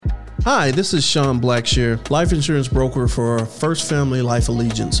Hi, this is Sean Blackshear, life insurance broker for First Family Life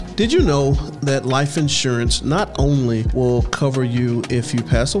Allegiance. Did you know that life insurance not only will cover you if you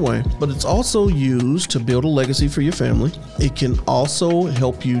pass away, but it's also used to build a legacy for your family? It can also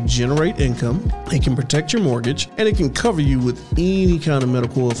help you generate income, it can protect your mortgage, and it can cover you with any kind of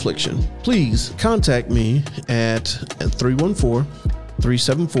medical affliction. Please contact me at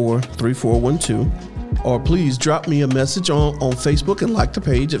 314-374-3412. Or please drop me a message on Facebook and like the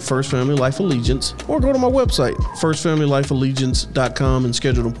page at First Family Life Allegiance, or go to my website, firstfamilylifeallegiance.com, and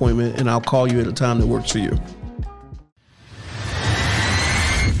schedule an appointment, and I'll call you at a time that works for you.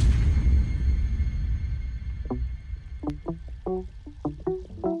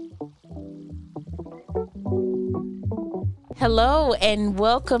 Hello and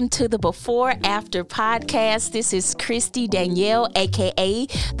welcome to the Before After podcast. This is Christy Danielle, aka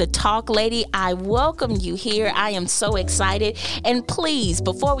the Talk Lady. I welcome you here. I am so excited. And please,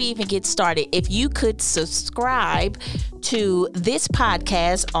 before we even get started, if you could subscribe to this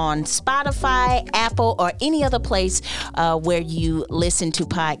podcast on Spotify, Apple, or any other place where you listen to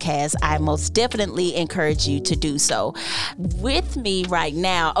podcasts, I most definitely encourage you to do so. With me right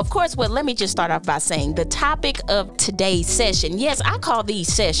now, of course, let me just start off by saying the topic of today's session. Yes, I call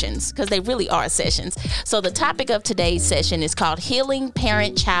these sessions because they really are sessions. So the topic of today's session is called Healing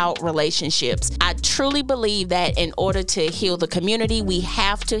Parent-Child Relationships. I truly believe that in order to heal the community, we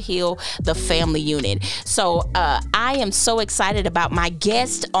have to heal the family unit. So I am so excited about my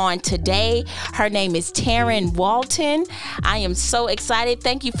guest on today. Her name is Taryn Walton. I am so excited.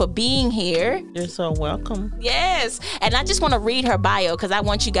 Thank you for being here. You're so welcome. Yes. And I just want to read her bio because I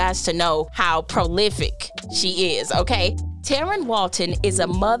want you guys to know how prolific she is, okay? Taryn Walton is a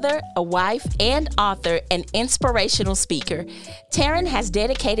mother, a wife, and author, and inspirational speaker. Taryn has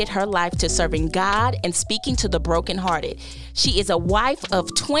dedicated her life to serving God and speaking to the brokenhearted. She is a wife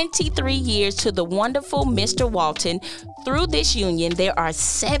of 23 years to the wonderful Mr. Walton. Through this union, there are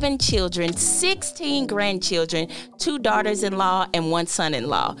 7 children, 16 grandchildren, 2 daughters-in-law, and 1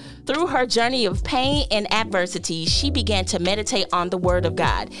 son-in-law. Through her journey of pain and adversity, she began to meditate on the Word of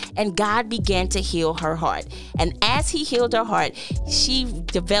God, and God began to heal her heart. And as He healed her heart, she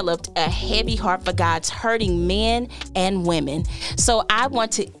developed a heavy heart for God's hurting men and women. So I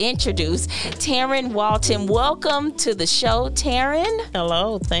want to introduce Taryn Walton. Welcome to the show, Taryn.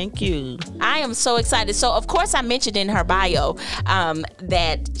 Hello, thank you. I am so excited. So, of course, I mentioned in her bio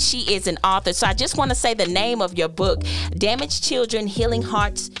that she is an author. So I just want to say the name of your book, Damaged Children, Healing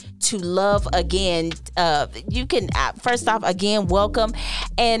Hearts to Love Again. You can, first off, again, welcome.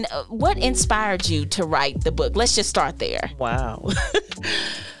 And what inspired you to write the book? Let's just start there. Wow.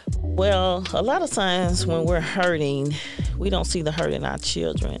 Well, a lot of times when we're hurting, we don't see the hurt in our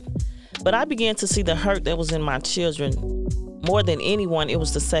children. But I began to see the hurt that was in my children. More than anyone, it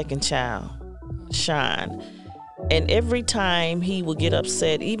was the second child, Sean. And every time he would get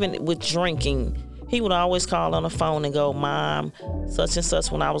upset, even with drinking, he would always call on the phone and go, Mom, such and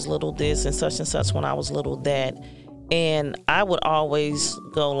such when I was little this and such when I was little that. And I would always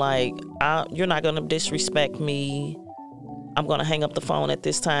go like, you're not going to disrespect me. I'm going to hang up the phone at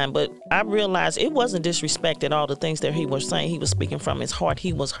this time. But I realized it wasn't disrespect at all. The things that he was saying, he was speaking from his heart.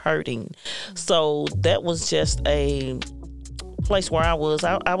 He was hurting. So that was just a place where I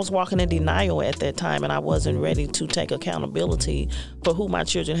was walking in denial at that time, and I wasn't ready to take accountability for who my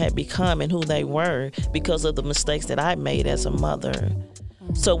children had become and who they were because of the mistakes that I made as a mother.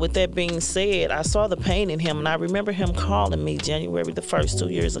 So with that being said, I saw the pain in him, and I remember him calling me January the 1st, 2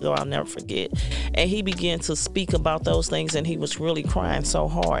 years ago, I'll never forget. And he began to speak about those things, and he was really crying so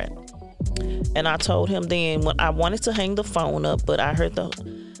hard. And I told him then, when I wanted to hang the phone up, but I heard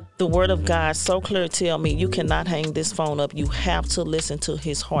the Word of God so clear tell me, you cannot hang this phone up. You have to listen to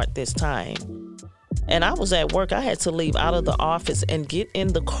his heart this time. And I was at work. I had to leave out of the office and get in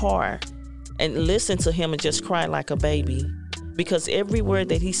the car and listen to him and just cry like a baby, because every word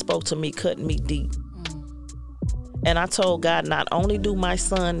that he spoke to me cut me deep. And I told God, not only do my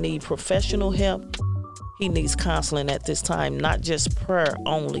son need professional help, he needs counseling at this time, not just prayer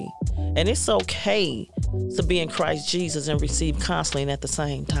only. And it's okay to be in Christ Jesus and receive counseling at the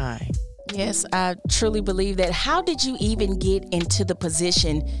same time. Yes, I truly believe that. How did you even get into the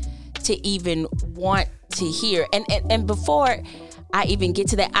position to even want to hear? And before I even get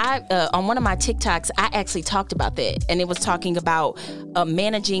to that, I on one of my TikToks, I actually talked about that. And it was talking about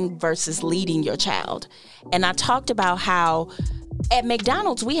managing versus leading your child. And I talked about how at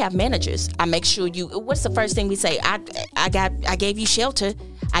McDonald's, we have managers. I make sure what's the first thing we say? I gave you shelter.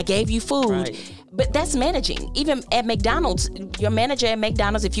 I gave you food. Right. But that's managing. Even at McDonald's, your manager at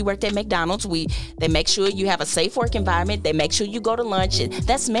McDonald's, if you worked at McDonald's, they make sure you have a safe work environment. They make sure you go to lunch.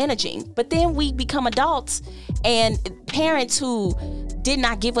 That's managing. But then we become adults, and parents who did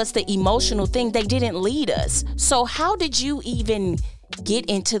not give us the emotional thing, they didn't lead us. So how did you even get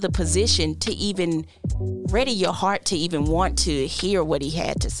into the position to even ready your heart to even want to hear what he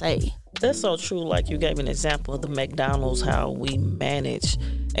had to say? That's so true. Like you gave an example of the McDonald's, how we manage.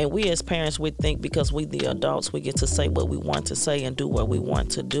 And we as parents, we think because we the adults, we get to say what we want to say and do what we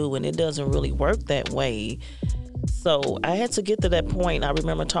want to do. And it doesn't really work that way. So I had to get to that point. I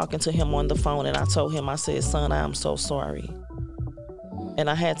remember talking to him on the phone, and I told him, I said, son, I'm so sorry. And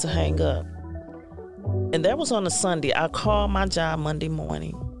I had to hang up. And that was on a Sunday. I called my job Monday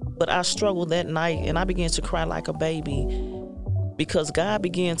morning. But I struggled that night, and I began to cry like a baby because God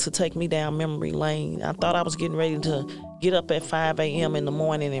began to take me down memory lane. I thought I was getting ready to get up at 5 a.m. in the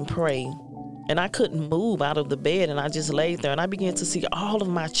morning and pray. And I couldn't move out of the bed, and I just laid there. And I began to see all of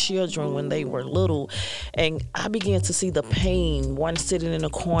my children when they were little. And I began to see the pain, one sitting in a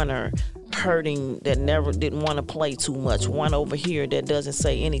corner, hurting, that never didn't want to play too much. One over here that doesn't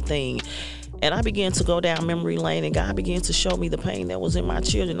say anything. And I began to go down memory lane, and God began to show me the pain that was in my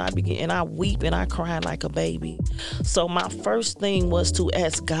children. I weep and I cry like a baby. So my first thing was to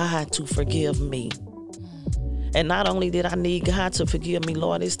ask God to forgive me. And not only did I need God to forgive me,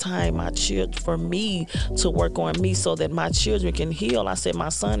 Lord, it's time for me to work on me so that my children can heal. I said, my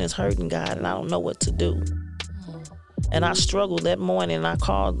son is hurting, God, and I don't know what to do. And I struggled that morning, and I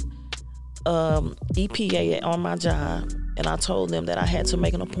called EPA on my job, and I told them that I had to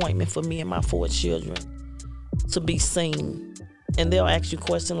make an appointment for me and my 4 children to be seen. And they'll ask you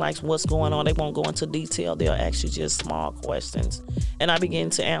questions like what's going on. They won't go into detail. They'll ask you just small questions. And I began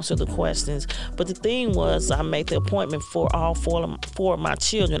to answer the questions. But the thing was, I made the appointment for all four of my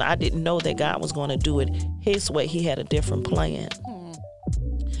children. I didn't know that God was going to do it his way. He had a different plan.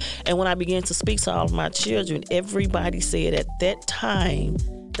 And when I began to speak to all of my children, everybody said at that time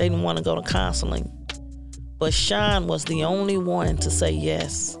they didn't want to go to counseling. But Sean was the only one to say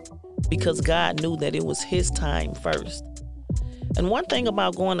yes, because God knew that it was his time first. And one thing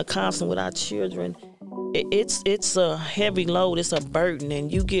about going to counseling with our children, it's a heavy load, it's a burden,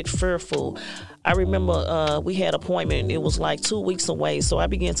 and you get fearful. I remember we had an appointment, it was like 2 weeks away, so I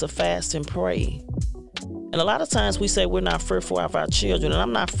began to fast and pray. And a lot of times we say we're not fearful of our children, and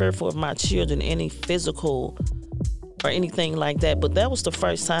I'm not fearful of my children, any physical or anything like that, but that was the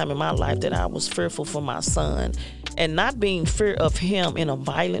first time in my life that I was fearful for my son, and not being fear of him in a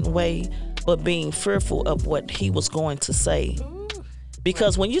violent way, but being fearful of what he was going to say.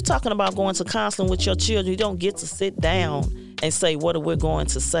 Because when you're talking about going to counseling with your children, you don't get to sit down and say, what are we going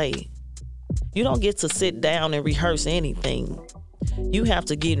to say? You don't get to sit down and rehearse anything. You have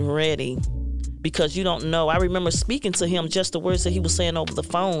to get ready, because you don't know. I remember speaking to him, just the words that he was saying over the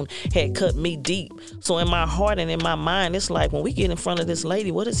phone had cut me deep. So in my heart and in my mind, it's like, when we get in front of this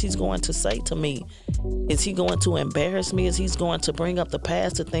lady, what is he going to say to me? Is he going to embarrass me? Is he going to bring up the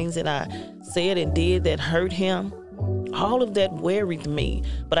past, the things that I said and did that hurt him? All of that worried me,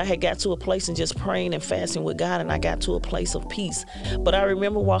 but I had got to a place in just praying and fasting with God, and I got to a place of peace. But I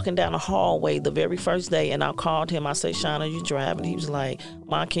remember walking down the hallway the very first day, and I called him. I said, Sean, are you driving? He was like,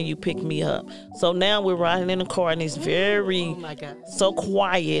 Mom, can you pick me up? So now we're riding in the car, and it's so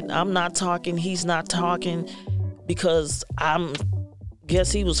quiet. I'm not talking. He's not talking, because guess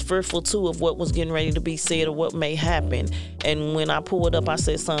he was fearful too of what was getting ready to be said or what may happen. And when I pulled up, I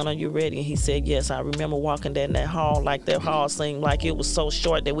said, son, are you ready? And he said, yes. I remember walking down that hall, like that hall seemed like it was so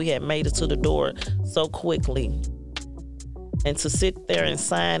short that we had made it to the door so quickly. And to sit there and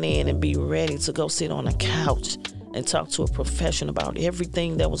sign in and be ready to go sit on a couch and talk to a professional about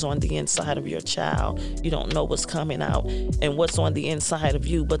everything that was on the inside of your child. You don't know what's coming out and what's on the inside of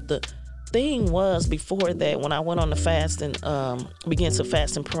you. But the thing was, before that, when I went on the fast and began to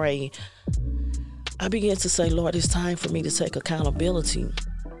fast and pray, I began to say, Lord, it's time for me to take accountability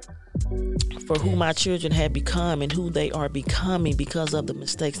for who my children had become and who they are becoming because of the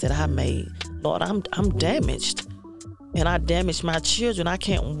mistakes that I made. Lord, I'm damaged, and I damaged my children. I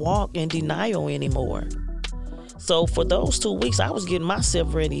can't walk in denial anymore. So for those 2 weeks, I was getting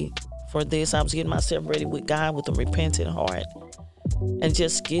myself ready for this. I was getting myself ready with God with a repentant heart. And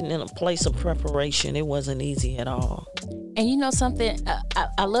just getting in a place of preparation. It wasn't easy at all. And you know something?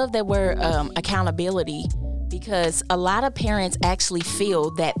 I love that word accountability, because a lot of parents actually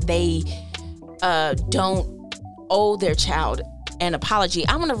feel that they don't owe their child an apology.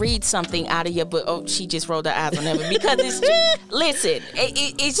 I want to read something out of your book. Oh, she just rolled her eyes on that because it's listen,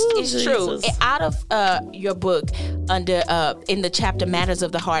 it's true. Out of your book, under in the chapter Matters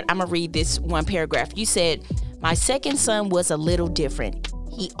of the Heart, I'm gonna read this one paragraph. You said, "My second son was a little different.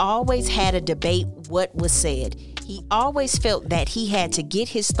 He always had a debate what was said. He always felt that he had to get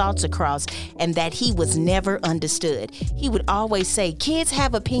his thoughts across and that he was never understood. He would always say, 'Kids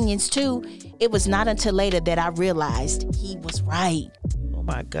have opinions too.' It was not until later that I realized he was right." Oh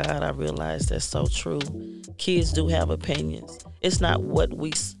my God, I realized that's so true. Kids do have opinions. It's not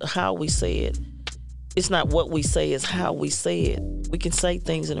how we say it. It's not what we say, it's how we say it. We can say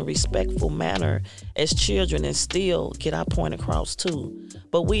things in a respectful manner as children and still get our point across too.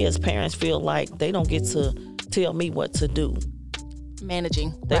 But we as parents feel like they don't get to tell me what to do.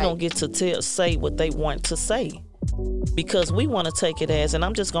 Managing. They don't get to say what they want to say. Because we want to take it as, and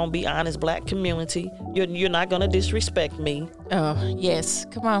I'm just going to be honest, Black community, you're not going to disrespect me. Oh, yes.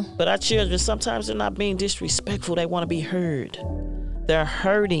 Come on. But our children, sometimes they're not being disrespectful. They want to be heard. They're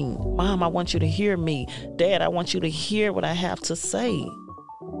hurting. Mom, I want you to hear me. Dad, I want you to hear what I have to say.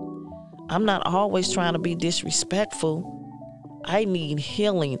 I'm not always trying to be disrespectful. I need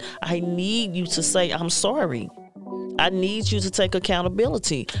healing. I need you to say, I'm sorry. I need you to take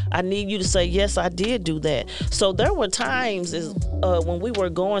accountability. I need you to say, yes, I did do that. So there were times when we were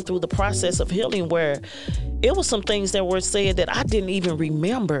going through the process of healing where it was some things that were said that I didn't even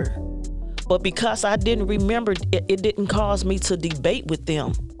remember. But because I didn't remember, it didn't cause me to debate with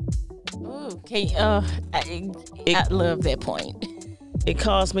them. Okay, I love that point. It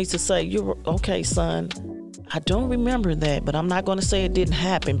caused me to say, "You're okay, son. I don't remember that, but I'm not going to say it didn't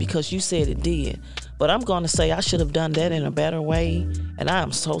happen because you said it did. But I'm going to say I should have done that in a better way, and I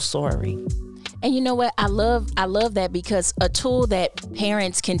am so sorry." And you know what? I love that because a tool that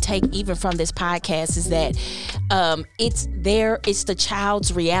parents can take even from this podcast is that it's the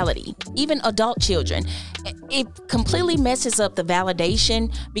child's reality. Even adult children, it completely messes up the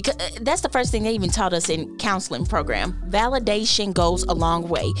validation, because that's the first thing they even taught us in counseling program. Validation goes a long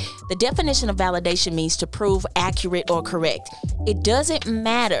way. The definition of validation means to prove accurate or correct. It doesn't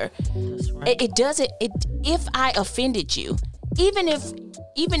matter. That's right. It doesn't. If I offended you, even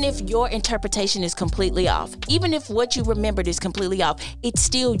if your interpretation is completely off, even if what you remembered is completely off, it's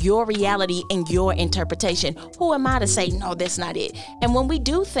still your reality and your interpretation. Who am I to say, no, that's not it? And when we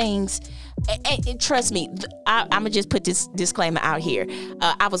do things, and trust me, I'm going to just put this disclaimer out here.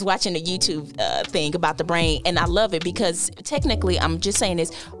 I was watching a YouTube thing about the brain, and I love it because technically, I'm just saying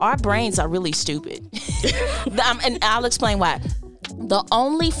this, our brains are really stupid. And I'll explain why. The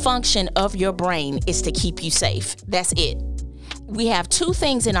only function of your brain is to keep you safe. That's it. We have two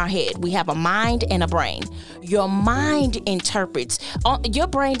things in our head. We have a mind and a brain. Your mind interprets. Your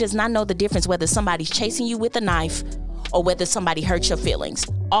brain does not know the difference whether somebody's chasing you with a knife or whether somebody hurts your feelings.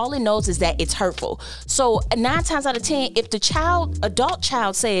 All it knows is that it's hurtful. So 9 times out of 10, if the adult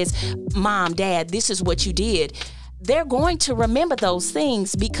child says, "Mom, Dad, this is what you did," they're going to remember those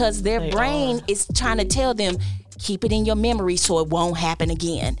things because their brain is trying to tell them, keep it in your memory so it won't happen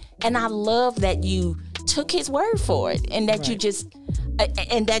again. And I love that you took his word for it, and that you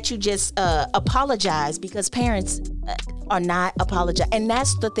just apologize, because parents are not apologize. And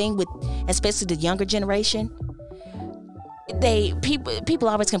that's the thing with especially the younger generation. People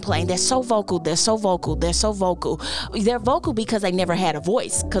always complain, they're so vocal. They're vocal because they never had a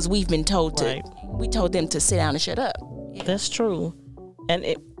voice, because we've been told to. Right. We told them to sit down and shut up. That's true. And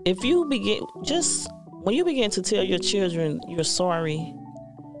if you when you begin to tell your children you're sorry,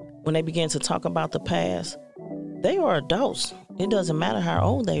 when they begin to talk about the past, they are adults. It doesn't matter how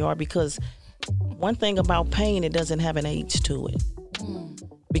old they are, because one thing about pain, it doesn't have an age to it.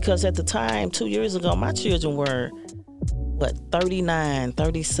 Because at the time, 2 years ago, my children were, 39,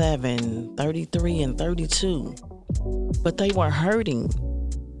 37, 33, and 32. But they were hurting.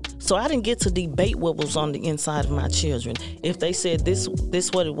 So I didn't get to debate what was on the inside of my children. If they said this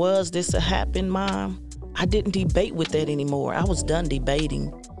what it was, this happened, Mom, I didn't debate with that anymore. I was done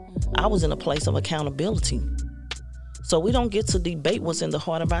debating. I was in a place of accountability. So we don't get to debate what's in the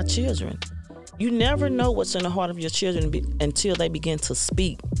heart of our children. You never know what's in the heart of your children until they begin to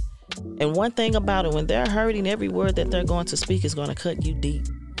speak. And one thing about it, when they're hurting, every word that they're going to speak is going to cut you deep.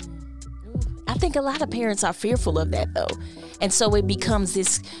 I think a lot of parents are fearful of that, though. And so it becomes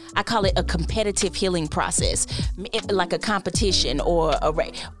this, I call it a competitive healing process, like a competition or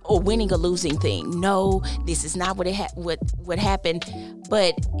winning or losing thing. No, this is not what happened.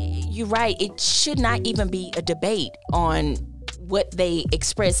 But you're right, it should not even be a debate on what they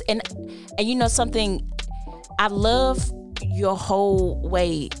express. And you know something, I love your whole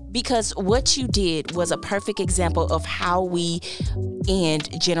way, because what you did was a perfect example of how we end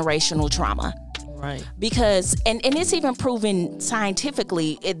generational trauma. Right. Because, and it's even proven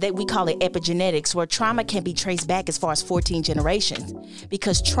scientifically that we call it epigenetics, where trauma can be traced back as far as 14 generations,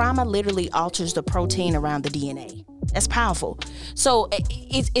 because trauma literally alters the protein around the DNA. That's powerful. So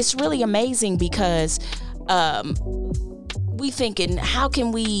it's really amazing, because we thinking, how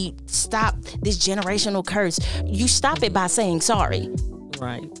can we stop this generational curse? You stop it by saying sorry.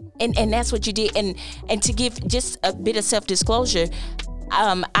 Right. And that's what you did. And to give just a bit of self-disclosure,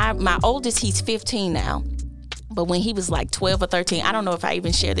 my oldest, he's 15 now, but when he was like 12 or 13, I don't know if I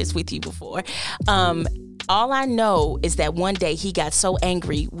even shared this with you before. All I know is that one day he got so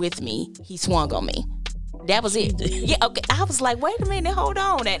angry with me, he swung on me. That was it. Yeah, okay. I was like, wait a minute, hold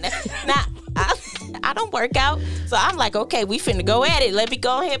on. And now I don't work out, so I'm like, okay, we finna go at it. Let me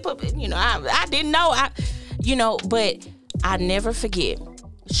go ahead, I didn't know, but I never forget.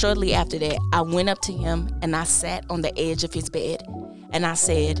 Shortly after that, I went up to him and I sat on the edge of his bed, and I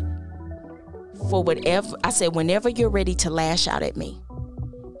said, whenever you're ready to lash out at me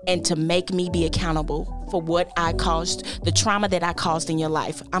and to make me be accountable for what I caused, the trauma that I caused in your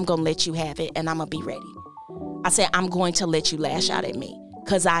life, I'm gonna let you have it, and I'm gonna be ready. I said, I'm going to let you lash out at me,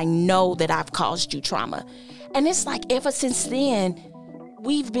 because I know that I've caused you trauma. And it's like, ever since then,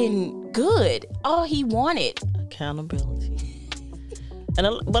 we've been good. All he wanted. Accountability.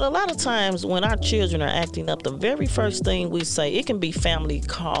 But a lot of times when our children are acting up, the very first thing we say, it can be family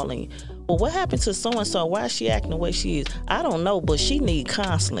calling. Well, what happened to so-and-so? Why is she acting the way she is? I don't know, but she needs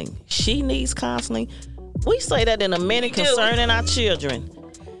counseling. She needs counseling. We say that in a minute concerning our children.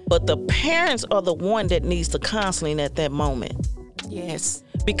 But the parents are the one that needs the counseling at that moment. Yes.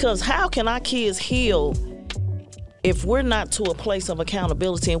 Because how can our kids heal if we're not to a place of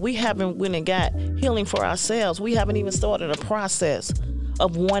accountability, and we haven't went and got healing for ourselves? We haven't even started a process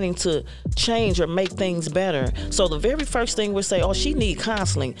of wanting to change or make things better. So the very first thing we say, oh, she needs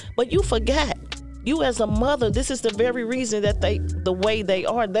counseling. But you forgot. You as a mother, this is the very reason that the way they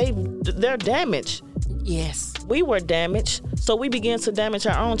are, they're damaged. Yes. We were damaged, so we began to damage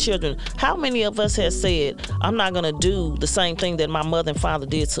our own children. How many of us have said, I'm not going to do the same thing that my mother and father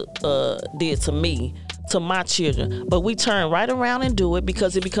did to me, to my children? But we turn right around and do it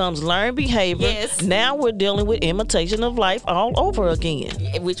because it becomes learned behavior. Yes. Now we're dealing with imitation of life all over again.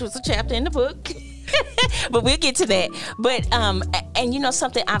 Which was a chapter in the book. But we'll get to that. But, and you know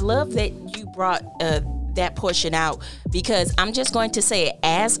something, I love that you brought that portion out, because I'm just going to say it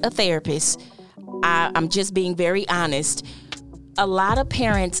as a therapist. I'm just being very honest. A lot of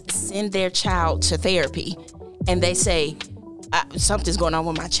parents send their child to therapy and they say, something's going on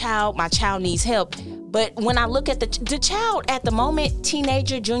with my child needs help. But when I look at the child at the moment,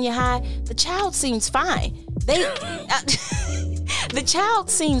 teenager, junior high, the child seems fine. The child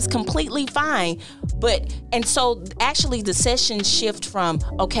seems completely fine. And so actually the session shifts from,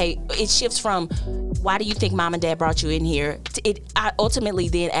 why do you think mom and dad brought you in here? I ultimately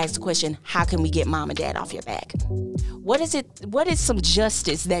then ask the question, how can we get mom and dad off your back? What is some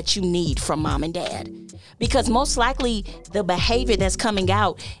justice that you need from mom and dad? Because most likely the behavior that's coming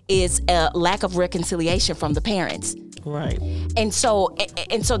out is a lack of reconciliation from the parents. Right. And so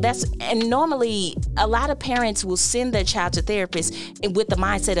normally a lot of parents will send their child to therapists with the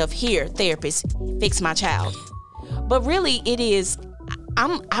mindset of, here, therapist, fix my child. But really it is,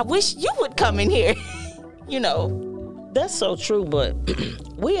 I wish you would come in here, That's so true, but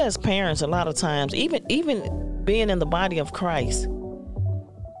we as parents, a lot of times, even being in the body of Christ,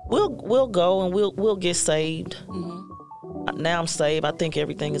 we'll go and we'll get saved. Mm-hmm. Now I'm saved. I think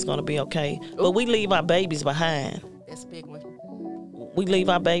everything is going to be okay. Ooh. But we leave our babies behind. That's a big one. We leave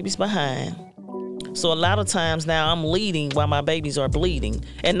our babies behind. So a lot of times now I'm leading while my babies are bleeding.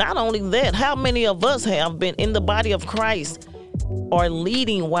 And not only that, how many of us have been in the body of Christ are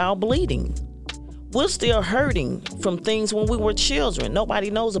leading while bleeding? We're still hurting from things when we were children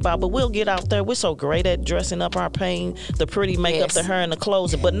nobody knows about, but we'll get out there. We're so great at dressing up our pain, the pretty makeup, yes, the hair, and the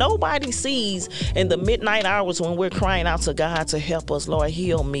clothes. But nobody sees in the midnight hours when we're crying out to God to help us, Lord,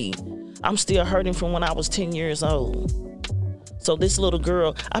 heal me. I'm still hurting from when I was 10 years old. So this little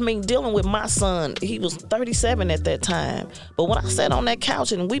girl, dealing with my son, he was 37 at that time. But when I sat on that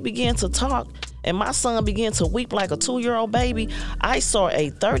couch and we began to talk, and my son began to weep like a 2-year-old baby, I saw a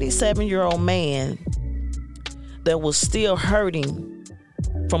 37-year-old man that was still hurting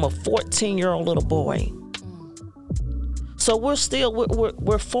from a 14-year-old little boy. So we're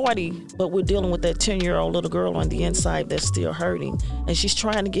 40, but we're dealing with that 10-year-old little girl on the inside that's still hurting. And she's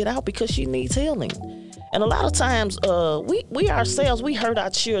trying to get out because she needs healing. And a lot of times, we ourselves, we hurt our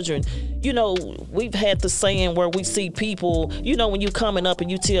children. You know, we've had the saying where we see people, you know, when you're coming up and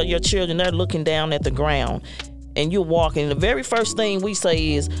you tell your children they're looking down at the ground and you're walking, the very first thing we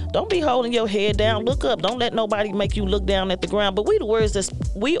say is, don't be holding your head down, look up. Don't let nobody make you look down at the ground. But we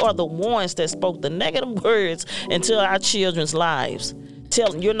are the ones that spoke the negative words into our children's lives. Tell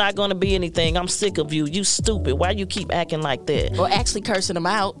them, you're not going to be anything. I'm sick of you. You stupid. Why you keep acting like that? Or actually cursing them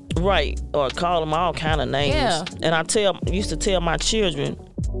out. Right. Or call them all kind of names. Yeah. And I used to tell my children,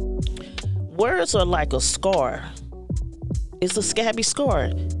 words are like a scar. It's a scabby scar.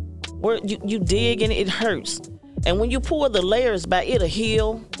 Where you dig and it hurts. And when you pull the layers back, it'll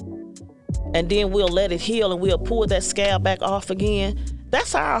heal. And then we'll let it heal and we'll pull that scab back off again.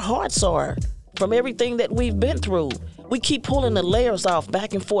 That's how our hearts are from everything that we've been through. We keep pulling the layers off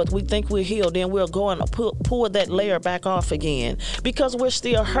back and forth. We think we're healed, then we'll go and pull that layer back off again because we're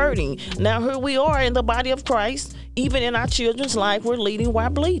still hurting. Now here we are in the body of Christ. Even in our children's life, we're leading while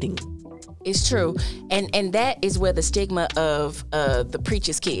bleeding. It's true. And that is where the stigma of the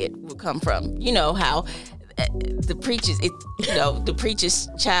preacher's kid will come from. You know how the preacher's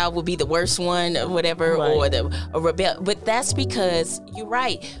child will be the worst one or whatever, right. Or a rebel. But that's because you're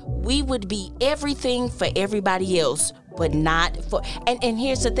right. We would be everything for everybody else, but not for. And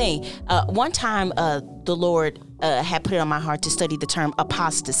here's the thing. One time, the Lord had put it on my heart to study the term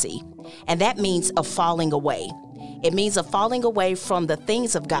apostasy, and that means a falling away. It means a falling away from the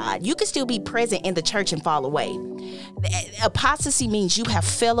things of God. You can still be present in the church and fall away. Apostasy means you have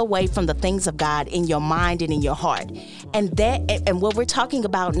fell away from the things of God in your mind and in your heart. And what we're talking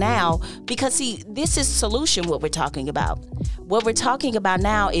about now, because see, this is solution what we're talking about. What we're talking about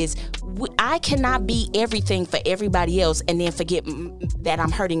now is I cannot be everything for everybody else and then forget that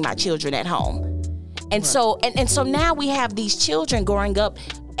I'm hurting my children at home. And right. so now we have these children growing up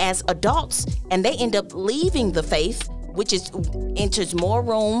as adults, and they end up leaving the faith, which enters more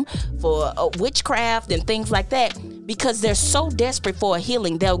room for witchcraft and things like that, because they're so desperate for a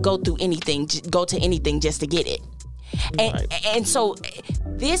healing, they'll go to anything just to get it. Right. And so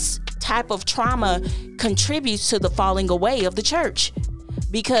this type of trauma contributes to the falling away of the church,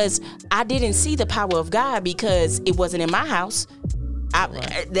 because I didn't see the power of God because it wasn't in my house.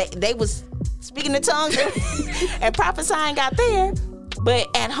 They was speaking in tongues and prophesying out there.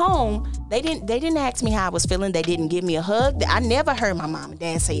 But at home, they didn't ask me how I was feeling. They didn't give me a hug. I never heard my mom and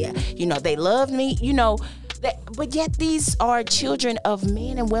dad say, they loved me, But yet these are children of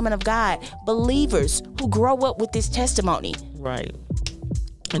men and women of God, believers who grow up with this testimony. Right.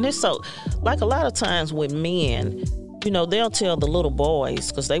 And it's so, like a lot of times with men, they'll tell the little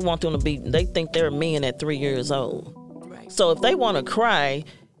boys, because they want them to they think they're men at 3 years old. Right. So if they want to cry,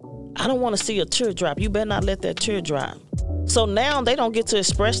 I don't want to see a tear drop. You better not let that tear drop. So now they don't get to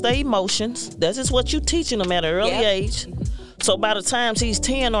express their emotions. That is what you're teaching them at an early age. Mm-hmm. So by the time he's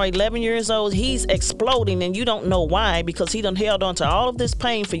 10 or 11 years old, he's exploding, and you don't know why, because he done held on to all of this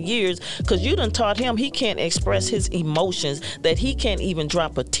pain for years, because you done taught him he can't express his emotions, that he can't even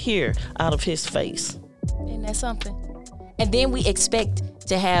drop a tear out of his face. Isn't that something? And then we expect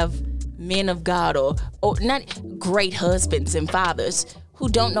to have men of God or not great husbands and fathers who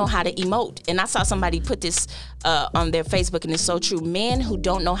don't know how to emote. And I saw somebody put this on their Facebook, and it's so true. Men who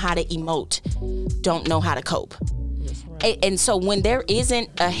don't know how to emote don't know how to cope. Right. And so when there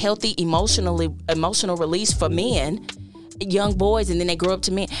isn't a healthy emotional release for men, young boys, and then they grow up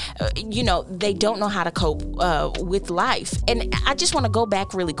to men, they don't know how to cope with life. And I just want to go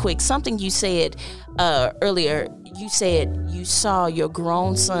back really quick. Something you said earlier. You said you saw your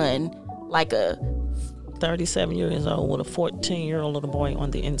grown son like a 37 years old with a 14-year-old little boy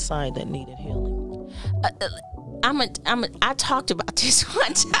on the inside that needed healing. I talked about this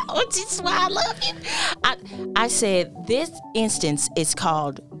one time. This is why I love you. I said this instance is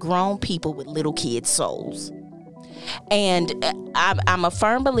called grown people with little kids' souls. And I'm a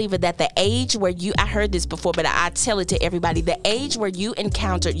firm believer that the age where I heard this before, but I tell it to everybody, the age where you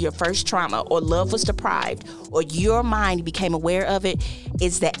encountered your first trauma or love was deprived or your mind became aware of it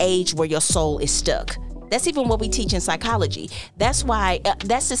is the age where your soul is stuck. That's even what we teach in psychology. That's why,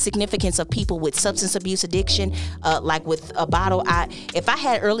 that's the significance of people with substance abuse addiction, like with a bottle. If I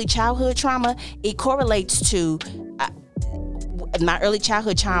had early childhood trauma, it correlates to, my early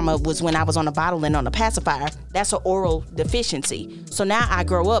childhood trauma was when I was on a bottle and on a pacifier. That's an oral deficiency. So now I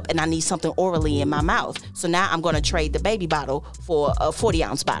grow up and I need something orally in my mouth. So now I'm going to trade the baby bottle for a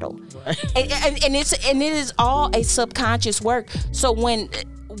 40-ounce bottle. Right. And it is all a subconscious work. So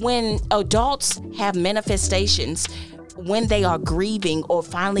when adults have manifestations, when they are grieving or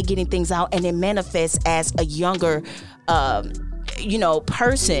finally getting things out, and it manifests as a younger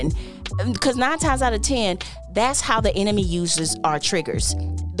person, because 9 times out of 10, that's how the enemy uses our triggers.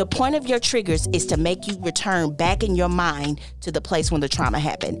 The point of your triggers is to make you return back in your mind to the place when the trauma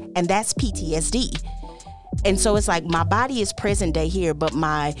happened. And that's PTSD. And so it's like my body is present day here, but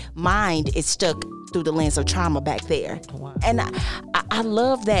my mind is stuck through the lens of trauma back there. Wow. And I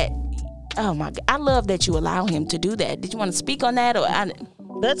love that. Oh my God. I love that you allow him to do that. Did you want to speak on that?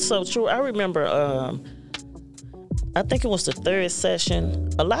 That's so true. I remember, I think it was the 3rd session.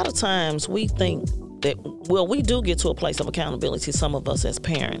 A lot of times we think that, we do get to a place of accountability, some of us as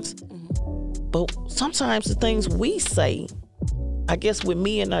parents. Mm-hmm. But sometimes the things we say, I guess with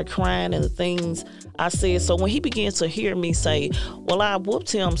me and her crying and the things I said, so when he began to hear me say, well, I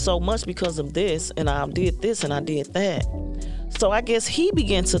whooped him so much because of this, and I did this and I did that. So I guess he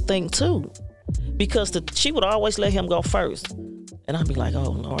began to think too, because she would always let him go first. And I'd be like,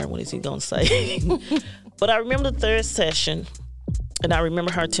 oh, Lord, what is he going to say? But I remember the 3rd session, and I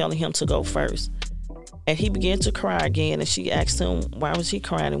remember her telling him to go first. And he began to cry again, and she asked him why was he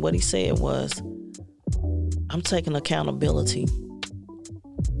crying, and what he said was, I'm taking accountability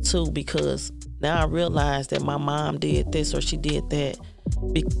too, because now I realize that my mom did this or she did that.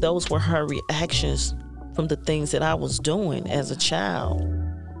 Those were her reactions from the things that I was doing as a child.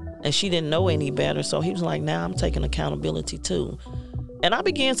 And she didn't know any better, so he was like, now I'm taking accountability too. And I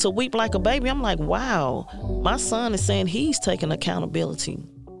began to weep like a baby. I'm like, wow, my son is saying he's taking accountability.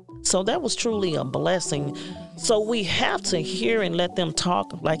 So that was truly a blessing. So we have to hear and let them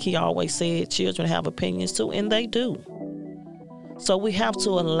talk. Like he always said, children have opinions too, and they do. So we have to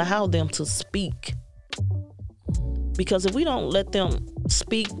allow them to speak. Because if we don't let them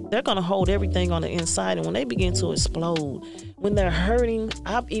speak, they're going to hold everything on the inside. And when they begin to explode, when they're hurting,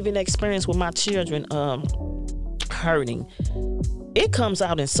 I've even experienced with my children hurting. It comes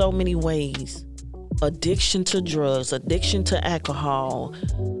out in so many ways. Addiction to drugs, addiction to alcohol,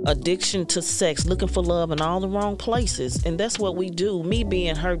 addiction to sex, looking for love in all the wrong places. And that's what we do. Me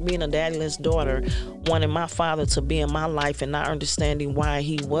being hurt, being a daddyless daughter, wanting my father to be in my life and not understanding why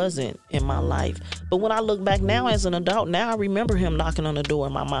he wasn't in my life. But when I look back now as an adult, now I remember him knocking on the door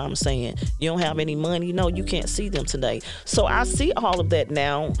and my mom saying, you don't have any money? No, you can't see them today. So I see all of that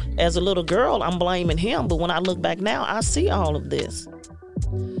now. As a little girl, I'm blaming him. But when I look back now, I see all of this.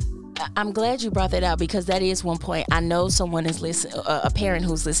 I'm glad you brought that out, because that is one point. I know someone is listening, a parent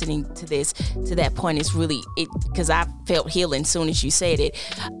who's listening to this, to that point is really, because I felt healing soon as you said it.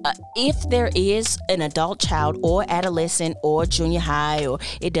 If there is an adult child or adolescent or junior high, or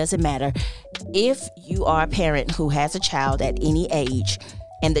it doesn't matter, if you are a parent who has a child at any age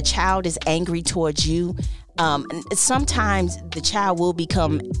and the child is angry towards you, sometimes the child will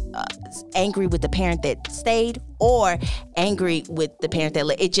become angry with the parent that stayed, or angry with the parent that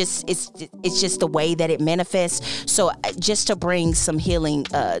left. It's just the way that it manifests. So just to bring some healing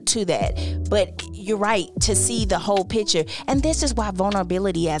to that. But you're right, to see the whole picture, and this is why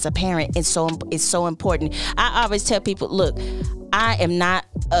vulnerability as a parent is so important. I always tell people, look, I am not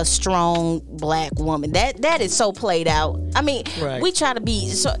a strong black woman. That is so played out. I mean, right. We try to be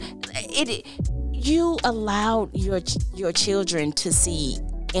so. You allowed your children to see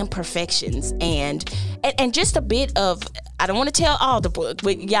imperfections and just a bit of, I don't want to tell all the book,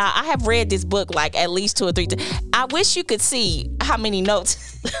 but y'all, I have read this book like at least 2 or 3 times. I wish you could see how many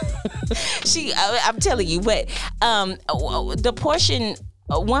notes I'm telling you, but one portion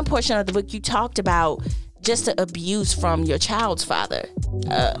of the book, you talked about just the abuse from your child's father.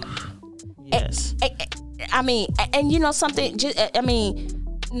 Yes. I mean, and you know something,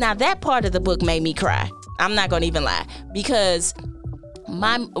 now that part of the book made me cry. I'm not gonna even lie, because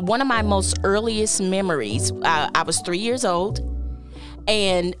one of my most earliest memories, I was 3 years old,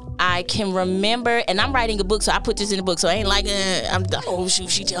 and I can remember, and I'm writing a book, so I put this in the book, so I ain't like,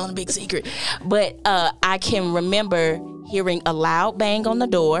 she telling a big secret. But I can remember hearing a loud bang on the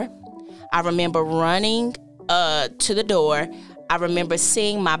door. I remember running to the door. I remember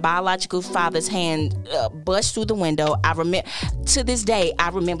seeing my biological father's hand bust through the window. To this day, I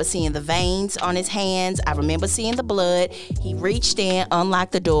remember seeing the veins on his hands. I remember seeing the blood. He reached in,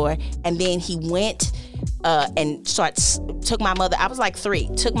 unlocked the door, and then he went and took my mother. I was like 3.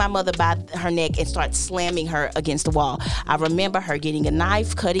 Took my mother by her neck and started slamming her against the wall. I remember her getting a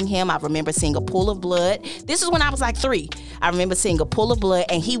knife, cutting him. I remember seeing a pool of blood. This is when I was like 3. I remember seeing a pool of blood,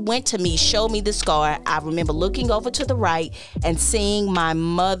 and he went to me, showed me the scar. I remember looking over to the right and seeing my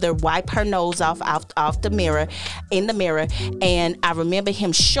mother wipe her nose off the mirror, in the mirror. And I remember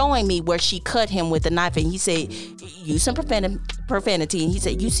him showing me where she cut him with the knife, and he said, use some profanity. And he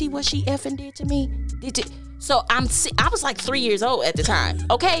said, you see what she effing did to me? So I was like 3 years old at the time.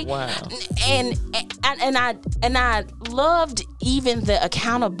 Okay. Wow. And I loved even the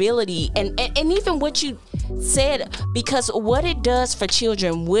accountability and even what you said, because what it does for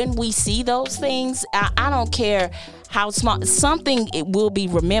children when we see those things, I don't care how small, something it will be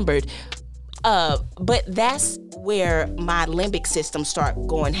remembered. But that's where my limbic system start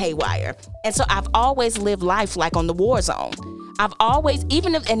going haywire. And so I've always lived life like on the war zone. I've always,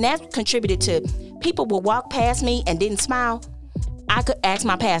 and that contributed to people would walk past me and didn't smile. I could ask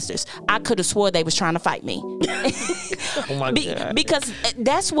my pastors. I could have swore they was trying to fight me. Oh my God. Because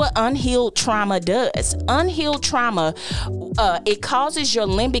that's what unhealed trauma does. Unhealed trauma, it causes your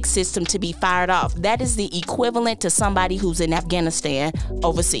limbic system to be fired off. That is the equivalent to somebody who's in Afghanistan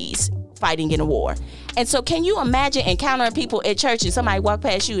overseas fighting in a war. And so can you imagine encountering people at church and somebody walk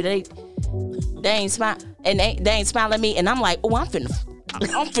past you, they ain't smile, and they ain't smiling at me, and I'm like, oh, I'm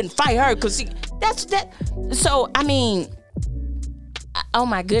finna fight her, because that's that. So I mean, oh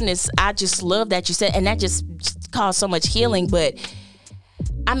my goodness, I just love that you said, and that just caused so much healing. But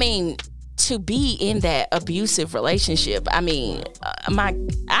I mean, to be in that abusive relationship, I mean, I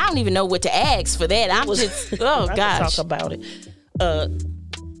don't even know what to ask for that. I'm just, oh I gosh. talk about it.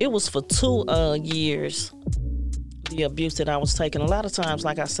 It was for 2 years, the abuse that I was taking. A lot of times,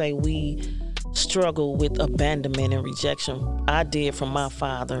 like I say, we struggle with abandonment and rejection. I did from my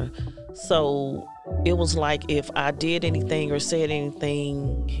father. So it was like if I did anything or said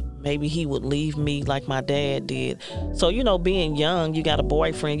anything, maybe he would leave me like my dad did. So, you know, being young, you got a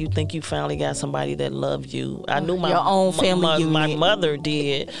boyfriend, you think you finally got somebody that loved you. I knew your own family my mother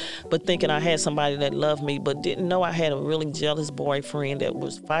did, but thinking I had somebody that loved me, but didn't know I had a really jealous boyfriend that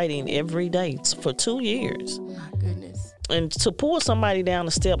was fighting every day for 2 years. Oh my goodness. And to pull somebody down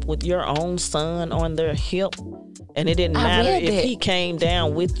the step with your own son on their hip, and it didn't matter if he came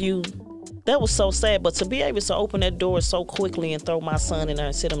down with you, that was so sad. But to be able to open that door so quickly and throw my son in there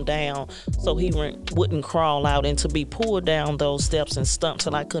and sit him down so he wouldn't crawl out, and to be pulled down those steps and stumped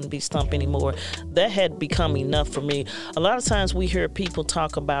till I couldn't be stumped anymore, that had become enough for me. A lot of times we hear people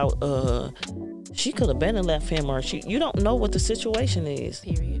talk about, she could have been and left him, or you don't know what the situation is.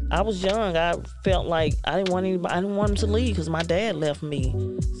 Period. I was young. I felt like I didn't want him to leave because my dad left me.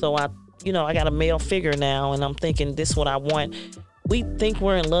 So I got a male figure now, and I'm thinking this is what I want. We think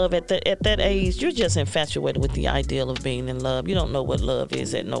we're in love at that age. You're just infatuated with the ideal of being in love. You don't know what love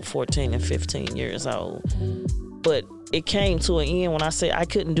is at no 14 and 15 years old. But it came to an end when I said I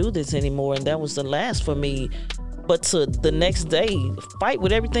couldn't do this anymore, and that was the last for me. But to the next day, fight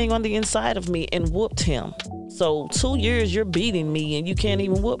with everything on the inside of me and whooped him. So 2 years you're beating me and you can't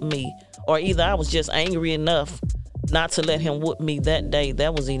even whoop me. Or either I was just angry enough not to let him whoop me that day.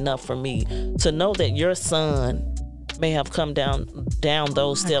 That was enough for me. To know that your son may have come down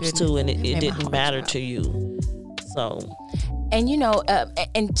those steps too, and it didn't matter to you. So, and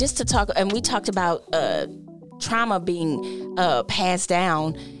and just to talk, and we talked about trauma being passed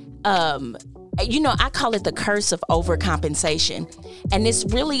down. I call it the curse of overcompensation, and it's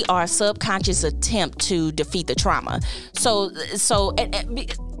really our subconscious attempt to defeat the trauma. So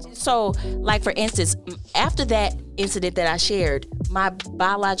like for instance, after that incident that I shared, my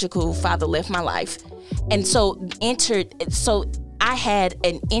biological father left my life. And so I had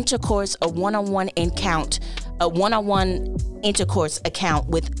a one-on-one intercourse account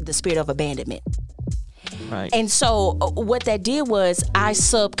with the spirit of abandonment. Right. And so what that did was I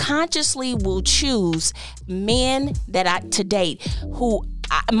subconsciously will choose men to date who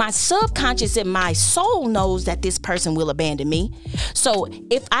my subconscious and my soul knows that this person will abandon me. So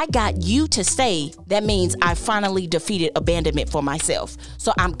if I got you to stay, that means I finally defeated abandonment for myself.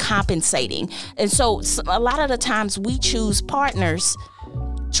 So I'm compensating. And so a lot of the times we choose partners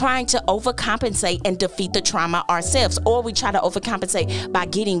trying to overcompensate and defeat the trauma ourselves, or we try to overcompensate by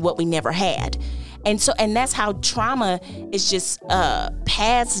getting what we never had. And that's how trauma is just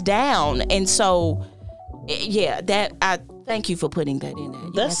passed down. And so, yeah, I thank you for putting that in there.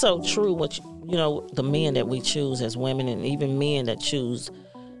 That's so true. The men that we choose as women, and even men that choose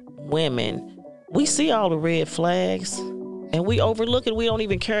women, we see all the red flags and we overlook it. We don't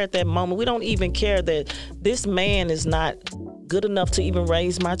even care at that moment. We don't even care that this man is not good enough to even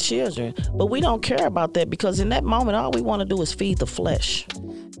raise my children. But we don't care about that because in that moment, all we want to do is feed the flesh.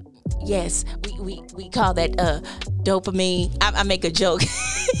 Yes, we call that dopamine. I make a joke.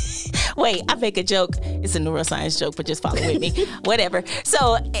 Wait, I make a joke. It's a neuroscience joke, but just follow with me. Whatever.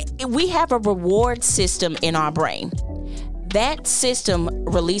 So we have a reward system in our brain. That system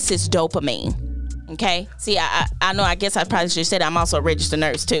releases dopamine. Okay. See, I know. I guess I probably should have said I'm also a registered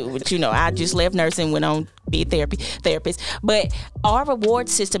nurse too. But I just left nursing, went on be a therapist. But our reward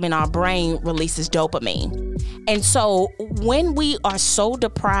system in our brain releases dopamine. And so when we are so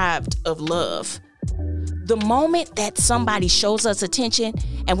deprived of love, the moment that somebody shows us attention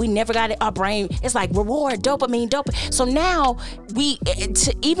and we never got it, our brain, it's like reward, dopamine. So now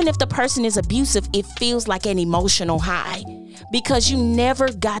even if the person is abusive, it feels like an emotional high because you never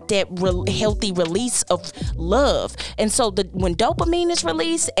got that healthy release of love. And so when dopamine is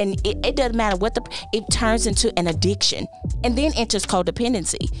released, and it doesn't matter it turns into an addiction and then enters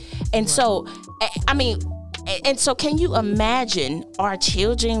codependency. And so, I mean, and so can you imagine our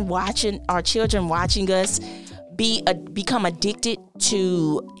children watching us become addicted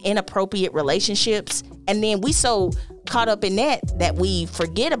to inappropriate relationships, and then we so caught up in that we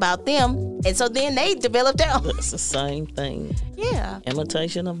forget about them, and so then they develop their own. It's the same thing. Yeah.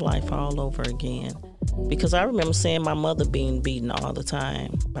 Imitation of life all over again. Because I remember seeing my mother being beaten all the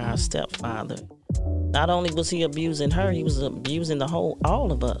time by her stepfather. Not only was he abusing her, he was abusing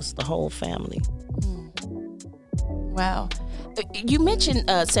all of us, the whole family. Wow. You mentioned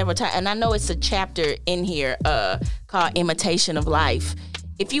several times, and I know it's a chapter in here called Imitation of Life.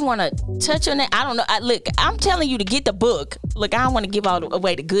 If you want to touch on it, I don't know. Look, I'm telling you to get the book. Look, I don't want to give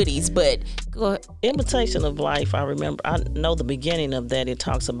away the goodies, but go ahead. Imitation of Life, I know the beginning of that. It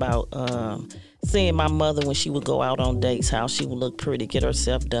talks about seeing my mother when she would go out on dates, how she would look pretty, get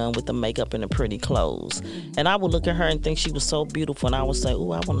herself done with the makeup and the pretty clothes. And I would look at her and think she was so beautiful, and I would say,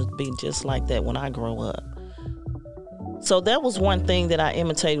 ooh, I want to be just like that when I grow up. So that was one thing that I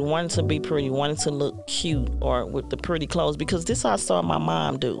imitated, wanted to be pretty, wanted to look cute or with the pretty clothes, because this I saw my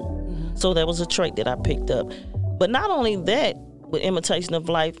mom do. Mm-hmm. So that was a trait that I picked up. But not only that, with Imitation of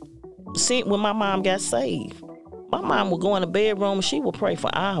Life, see, when my mom got saved, my mom would go in the bedroom and she would pray for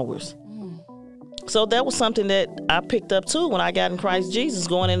hours. So that was something that I picked up too when I got in Christ Jesus,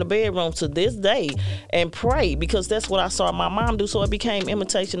 going in the bedroom to this day and pray, because that's what I saw my mom do. So it became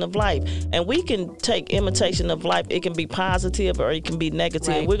Imitation of Life. And we can take Imitation of Life. It can be positive or it can be negative.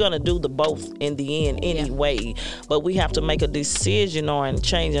 Right. We're going to do the both in the end anyway. Yeah. But we have to make a decision on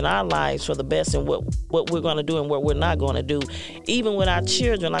changing our lives for the best and what we're going to do and what we're not going to do. Even with our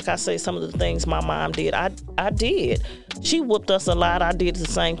children, like I say, some of the things my mom did, I did. She whooped us a lot. I did the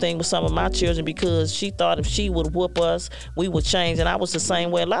same thing with some of my children because she thought if she would whoop us, we would change. And I was the same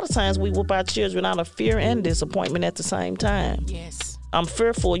way. A lot of times we whoop our children out of fear and disappointment at the same time. Yes. I'm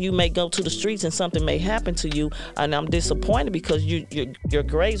fearful you may go to the streets and something may happen to you, and I'm disappointed because your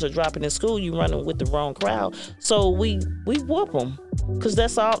grades are dropping in school. You running with the wrong crowd, so we whoop them because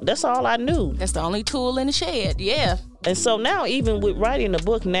that's all I knew. That's the only tool in the shed. Yeah. And so now, even with writing the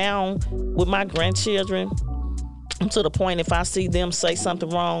book now with my grandchildren, I'm to the point if I see them say something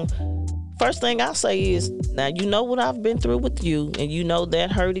wrong, first thing I say is, now you know what I've been through with you, and you know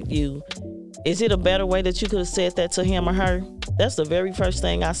that hurted you. Is it a better way that you could have said that to him or her? That's the very first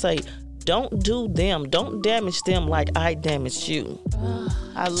thing I say. Don't do them. Don't damage them like I damaged you.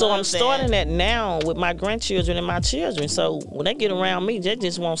 So I'm starting that now with my grandchildren and my children. So when they get around me, they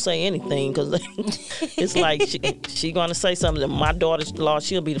just won't say anything because it's like she going to say something. My daughter-in-law,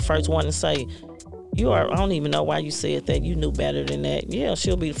 she'll be the first one to say, I don't even know why you said that. You knew better than that. Yeah,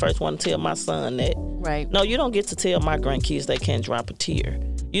 she'll be the first one to tell my son that. Right. No, you don't get to tell my grandkids they can't drop a tear.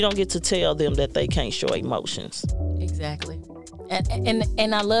 You don't get to tell them that they can't show emotions. Exactly.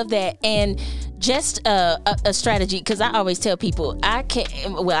 And I love that. And just a strategy, because I always tell people, I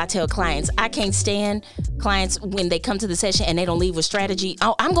tell clients, I can't stand clients when they come to the session and they don't leave with strategy.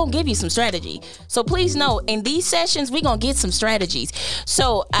 I'm going to give you some strategy. So please know, in these sessions, we're going to get some strategies.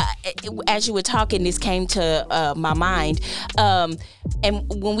 So as you were talking, this came to my mind. And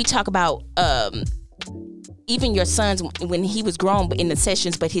when we talk about even your sons, when he was grown in the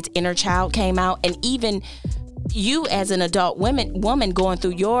sessions, but his inner child came out, and even you as an adult woman going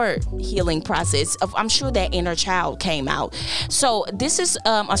through your healing process, I'm sure that inner child came out. So this is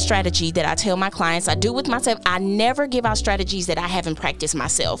a strategy that I tell my clients. I do with myself. I never give out strategies that I haven't practiced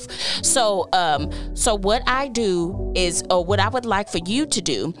myself. So what I do is, or what I would like for you to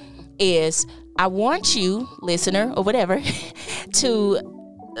do is, I want you, listener or whatever, to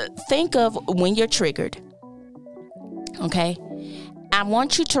think of when you're triggered. Okay? I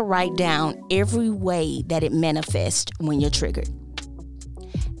want you to write down every way that it manifests when you're triggered.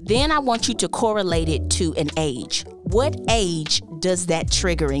 Then I want you to correlate it to an age. What age does that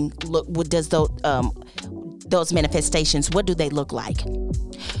triggering look? What does those manifestations, what do they look like?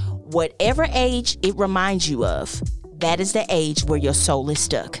 Whatever age it reminds you of, that is the age where your soul is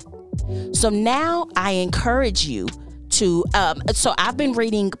stuck. So now I encourage you to, so I've been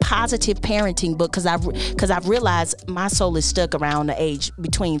reading positive parenting book because I've realized my soul is stuck around the age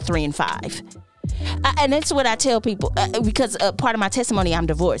between 3 and 5. And that's what I tell people because part of my testimony, I'm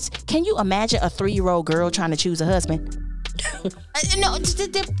divorced. Can you imagine a 3-year-old girl trying to choose a husband? No,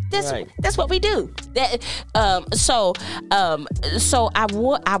 that's what we do. So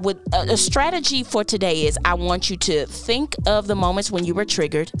I would a strategy for today is I want you to think of the moments when you were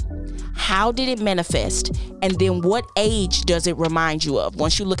triggered. How did it manifest? And then what age does it remind you of?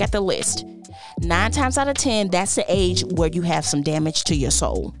 Once you look at the list, 9 times out of 10, that's the age where you have some damage to your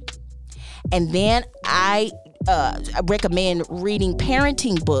soul. And then I recommend reading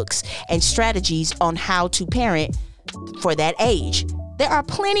parenting books and strategies on how to parent for that age. There are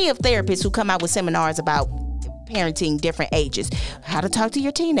plenty of therapists who come out with seminars about parenting different ages. How to talk to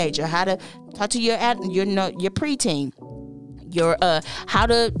your teenager, how to talk to your preteen, how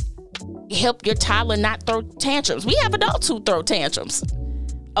to help your toddler not throw tantrums. We have adults who throw tantrums.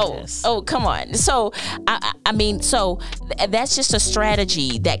 Oh, come on. So, so that's just a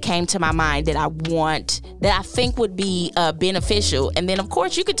strategy that came to my mind that I think would be beneficial. And then, of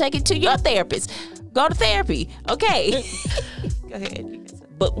course, you could take it to your therapist. Go to therapy. Okay. Go ahead.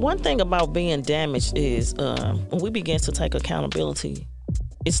 But one thing about being damaged is when we begin to take accountability,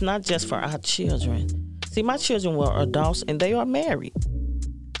 it's not just for our children. See, my children were adults and they are married.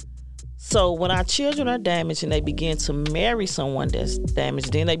 So when our children are damaged and they begin to marry someone that's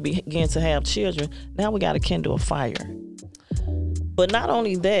damaged, then they begin to have children, now we got to kindle a fire. But not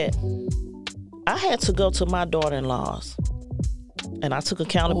only that, I had to go to my daughter-in-laws. And I took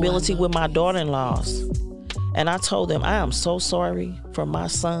accountability with my daughter-in-laws. And I told them, I am so sorry for my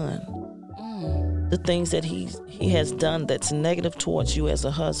son. The things that he has done that's negative towards you as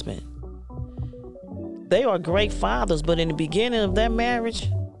a husband. They are great fathers, but in the beginning of their marriage,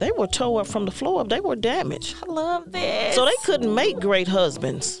 they were tore up from the floor up. They were damaged. I love this. So they couldn't make great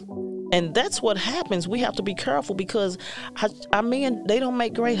husbands. And that's what happens. We have to be careful because they don't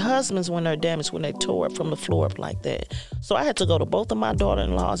make great husbands when they're damaged, when they tore up from the floor up like that. So I had to go to both of my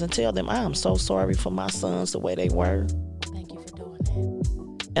daughter-in-laws and tell them, I am so sorry for my sons the way they were. Thank you for doing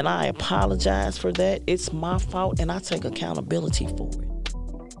that. And I apologize for that. It's my fault, and I take accountability for it.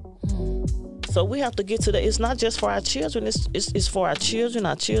 So we have to get to that. It's not just for our children. It's for our children,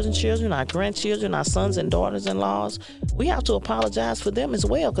 our children's children, our grandchildren, our sons and daughters-in-laws. We have to apologize for them as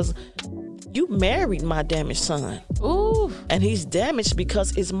well because you married my damaged son. Ooh. And he's damaged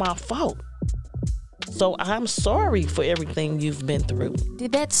because it's my fault. So I'm sorry for everything you've been through.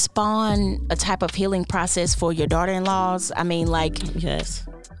 Did that spawn a type of healing process for your daughter-in-laws? I mean, like... Yes.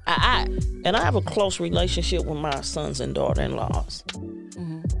 And I have a close relationship with my sons and daughter-in-laws.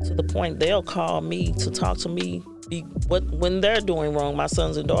 To the point they'll call me to talk to me when they're doing wrong, my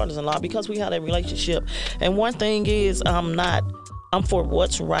sons and daughters-in-law, because we have that relationship. And one thing is, I'm for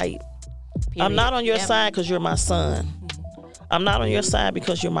what's right. Period. I'm not on your side because you're my son. I'm not on your side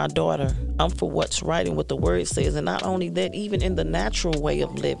because you're my daughter. I'm for what's right and what the word says. And not only that, even in the natural way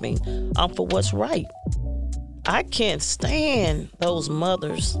of living, I'm for what's right. I can't stand those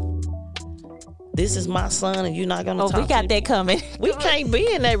mothers. This is my son and you're not going to talk to me. We got that coming. We can't be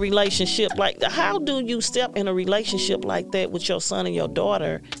in that relationship. Like, how do you step in a relationship like that with your son and your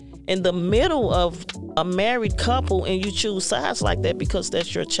daughter in the middle of a married couple and you choose sides like that because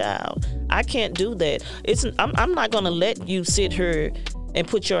that's your child? I can't do that. I'm not going to let you sit here and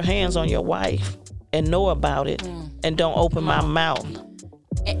put your hands on your wife and know about it and don't open my mouth.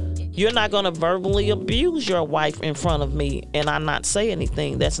 You're not going to verbally abuse your wife in front of me and I not say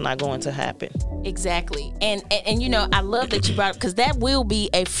anything. That's not going to happen. Exactly. And I love that you brought it because that will be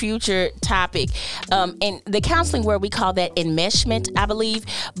a future topic. In the counseling where we call that enmeshment, I believe.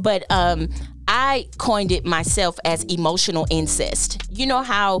 But I coined it myself as emotional incest. You know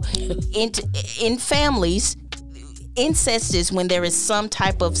how in families, incest is when there is some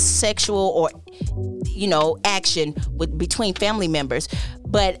type of sexual or action between family members.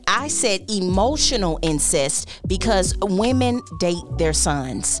 But I said emotional incest because women date their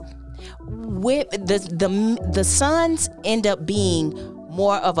sons. The sons end up being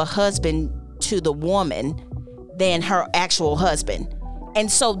more of a husband to the woman than her actual husband. And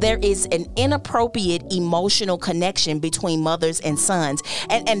so there is an inappropriate emotional connection between mothers and sons.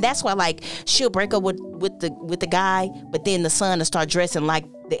 And that's why, like, she'll break up with the guy, but then the son will start dressing like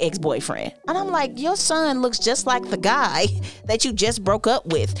the ex-boyfriend. And I'm like, your son looks just like the guy that you just broke up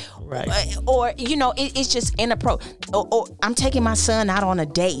with. Right. Or it's just inappropriate. Or I'm taking my son out on a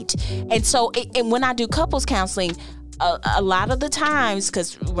date. And so and when I do couples counseling, a lot of the times,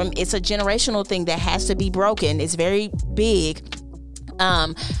 because it's a generational thing that has to be broken, it's very big.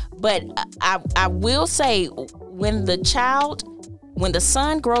 But I will say when the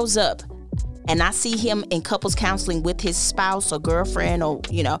son grows up and I see him in couples counseling with his spouse or girlfriend, or,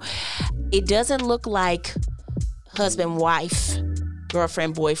 it doesn't look like husband, wife,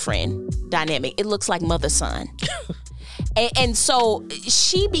 girlfriend, boyfriend dynamic. It looks like mother, son. and so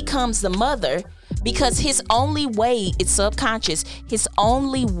she becomes the mother because his only way, it's subconscious, his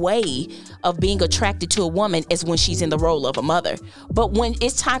only way of being attracted to a woman is when she's in the role of a mother. But when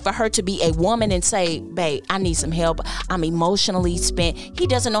it's time for her to be a woman and say, babe, I need some help, I'm emotionally spent, he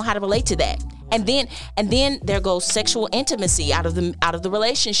doesn't know how to relate to that. And then there goes sexual intimacy out of the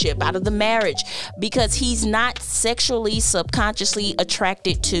relationship, out of the marriage, because he's not sexually subconsciously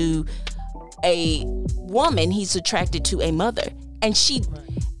attracted to a woman, he's attracted to a mother. And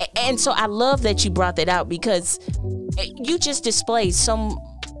so I love that you brought that out, because you just displayed some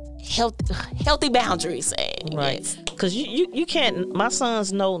healthy boundaries. Right. Because you can't, my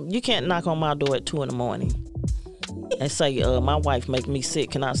sons know, you can't knock on my door at 2 a.m. and say, my wife make me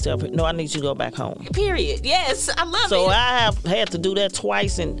sick, can I stay up here? No, I need you to go back home. Period. Yes, I love it. So I have had to do that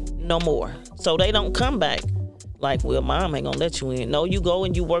twice and no more. So they don't come back like, well, mom ain't gonna let you in. No, you go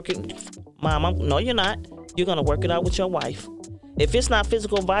and you work it. Mom, no, you're not. You're gonna work it out with your wife. If it's not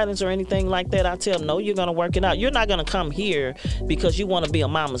physical violence or anything like that, I tell them, no, you're going to work it out. You're not going to come here because you want to be a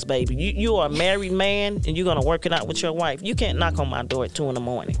mama's baby. You are a married man, and you're going to work it out with your wife. You can't knock on my door at 2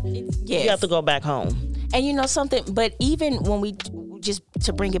 a.m. Yes. You have to go back home. And you know something, but even when we, just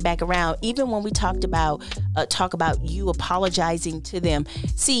to bring it back around, even when we talk about you apologizing to them,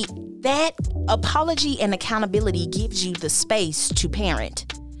 see, that apology and accountability gives you the space to parent.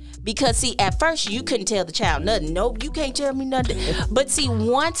 Because see, at first you couldn't tell the child nothing. Nope, you can't tell me nothing. But see,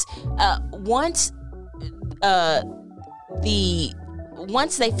 once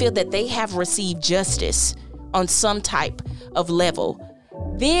they feel that they have received justice on some type of level,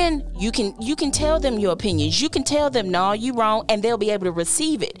 then you can tell them your opinions. You can tell them, no, you wrong, and they'll be able to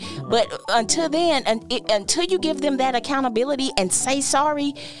receive it. But until then, until you give them that accountability and say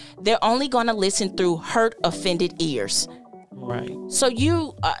sorry, they're only going to listen through hurt, offended ears. Right. So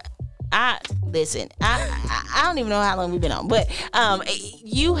I don't even know how long we've been on, but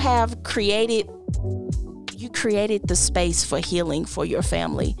you created the space for healing for your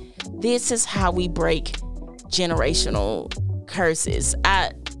family. This is how we break generational curses.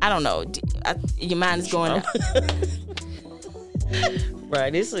 I don't know. Your mind is going.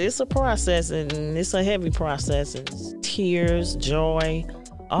 Right. It's a process, and it's a heavy process. It's tears, joy,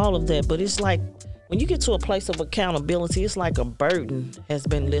 all of that. But it's like, when you get to a place of accountability, it's like a burden has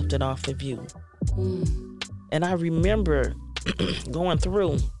been lifted off of you. And I remember going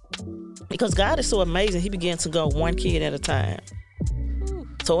through, because God is so amazing, he began to go one kid at a time.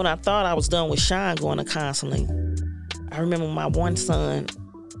 So when I thought I was done with Sean going to counseling, I remember my one son,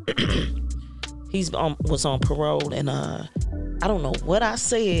 was on parole, and I don't know what I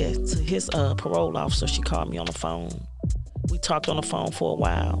said to his parole officer. She called me on the phone. We talked on the phone for a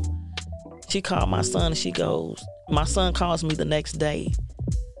while. She called my son, and she goes, my son calls me the next day.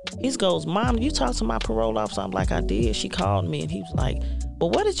 He goes, Mom, you talked to my parole officer? I'm like, I did. She called me, and he was like, but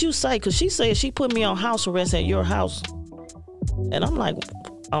what did you say? Because she said she put me on house arrest at your house. And I'm like,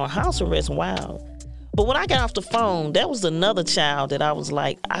 on house arrest? Wow. But when I got off the phone, that was another child that I was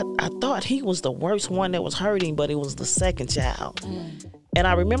like, I thought he was the worst one that was hurting, but it was the second child. And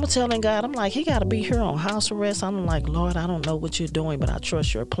I remember telling God, I'm like, he got to be here on house arrest. I'm like, Lord, I don't know what you're doing, but I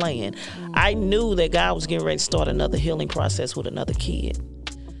trust your plan. I knew that God was getting ready to start another healing process with another kid.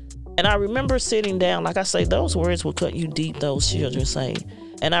 And I remember sitting down, like I say, those words will cut you deep, those children say.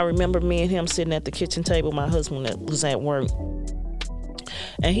 And I remember me and him sitting at the kitchen table, my husband that was at work.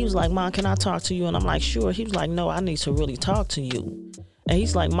 And he was like, Mom, can I talk to you? And I'm like, sure. He was like, no, I need to really talk to you. And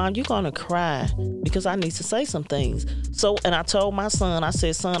he's like, Mom, you're going to cry because I need to say some things. So, and I told my son, I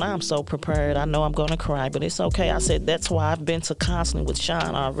said, son, I'm so prepared. I know I'm going to cry, but it's okay. I said, that's why I've been to counseling with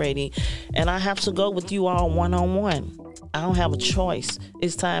Sean already. And I have to go with you all one-on-one. I don't have a choice.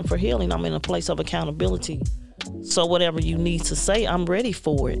 It's time for healing. I'm in a place of accountability. So whatever you need to say, I'm ready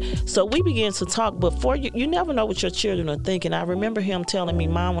for it. So we began to talk. Before you never know what your children are thinking. I remember him telling me,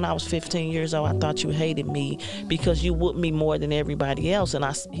 Mom, when I was 15 years old, I thought you hated me because you whooped me more than everybody else. And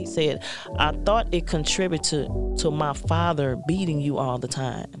he said, I thought it contributed to my father beating you all the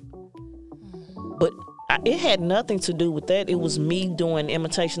time. But it had nothing to do with that. It was me doing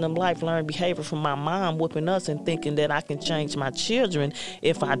imitation of life, learned behavior from my mom whooping us, and thinking that I can change my children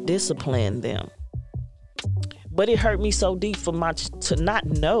if I discipline them. But it hurt me so deep to not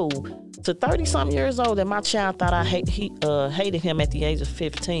know, to 30-something years old, that my child thought I hated him at the age of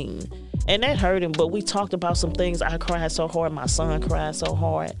 15. And that hurt him, but we talked about some things. I cried so hard. My son cried so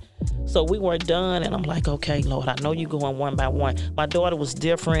hard. So we were done, and I'm like, okay, Lord, I know you going one by one. My daughter was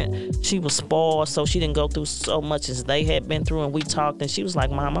different. She was spoiled, so she didn't go through so much as they had been through, and we talked, and she was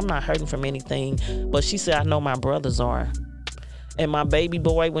like, Mom, I'm not hurting from anything. But she said, I know my brothers are. And my baby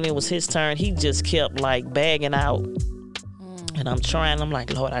boy, when it was his turn, he just kept like bagging out. And I'm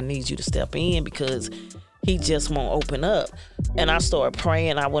like, Lord, I need you to step in because he just won't open up. And I started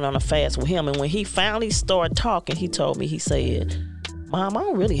praying. I went on a fast with him. And when he finally started talking, he told me, he said, Mom, I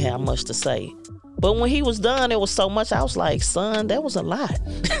don't really have much to say. But when he was done, it was so much. I was like, son, that was a lot.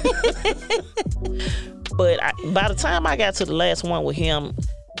 But by the time I got to the last one with him,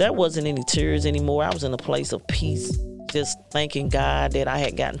 there wasn't any tears anymore. I was in a place of peace, just thanking God that I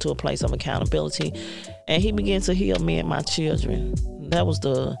had gotten to a place of accountability. And he began to heal me and my children. That was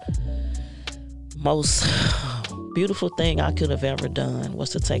the most beautiful thing I could have ever done, was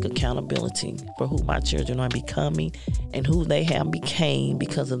to take accountability for who my children are becoming and who they have became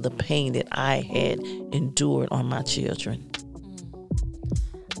because of the pain that I had endured on my children.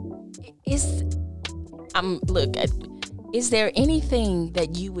 Is there anything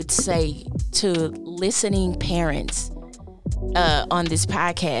that you would say to listening parents on this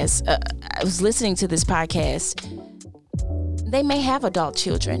podcast? I was listening to this podcast. They may have adult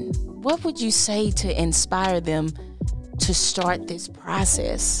children. What would you say to inspire them to start this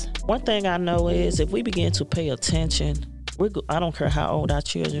process? One thing I know is if we begin to pay attention, I don't care how old our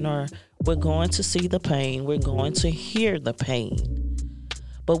children are, we're going to see the pain. We're going to hear the pain.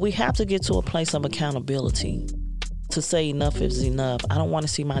 But we have to get to a place of accountability to say enough is enough. I don't want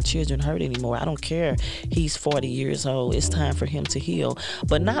to see my children hurt anymore. I don't care. He's 40 years old. It's time for him to heal.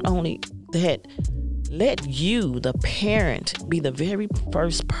 But not only that, let you, the parent, be the very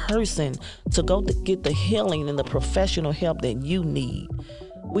first person to go to get the healing and the professional help that you need.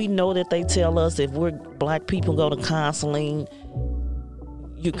 We know that they tell us if we're black people go to counseling,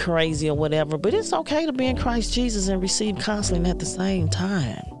 you're crazy or whatever, but it's okay to be in Christ Jesus and receive counseling at the same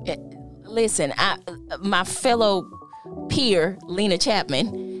time. Listen, my fellow peer, Lena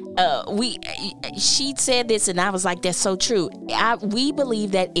Chapman, she said this, and I was like, that's so true. We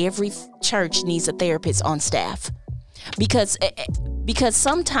believe that every church needs a therapist on staff because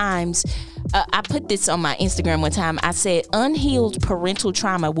sometimes I put this on my Instagram one time. I said, unhealed parental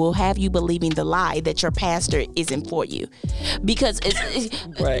trauma will have you believing the lie that your pastor isn't for you, because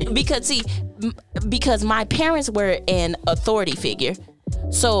right. because my parents were an authority figure.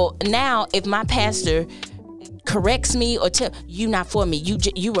 So now if my pastor corrects me or tell you not for me,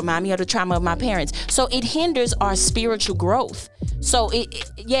 you remind me of the trauma of my parents. So it hinders our spiritual growth. So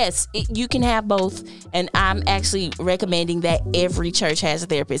you can have both, and I'm actually recommending that every church has a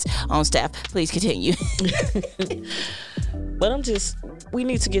therapist on staff. Please continue. But we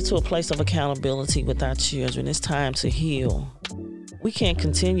need to get to a place of accountability with our children. It's time to heal. We can't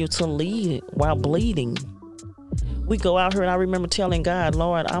continue to lead while bleeding. We go out here, and I remember telling God,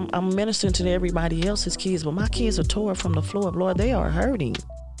 Lord, I'm ministering to everybody else's kids, but my kids are tore from the floor. Lord, they are hurting.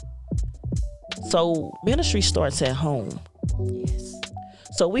 So ministry starts at home. Yes.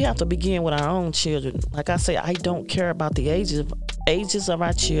 So we have to begin with our own children. Like I say, I don't care about the ages of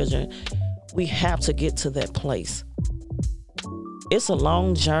our children. We have to get to that place. It's a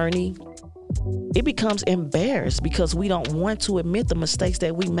long journey. It becomes embarrassed because we don't want to admit the mistakes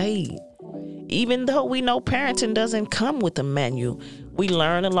that we made. Even though we know parenting doesn't come with a manual, we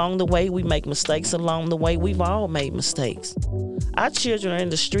learn along the way. We make mistakes along the way. We've all made mistakes. Our children are in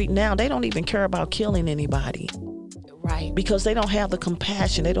the street now. They don't even care about killing anybody. Right. Because they don't have the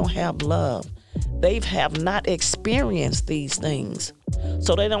compassion. They don't have love. They have not experienced these things.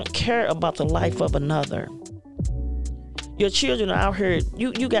 So they don't care about the life of another. Your children are out here.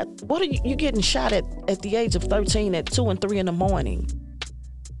 You getting shot at the age of 13 at 2 and 3 in the morning.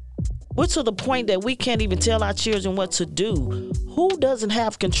 We're to the point that we can't even tell our children what to do. Who doesn't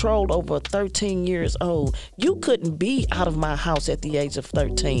have control over 13 years old? You couldn't be out of my house at the age of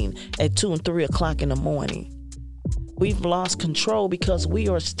 13 at 2 and 3 o'clock in the morning. We've lost control because we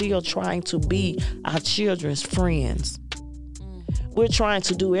are still trying to be our children's friends. We're trying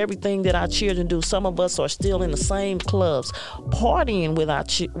to do everything that our children do. Some of us are still in the same clubs, partying with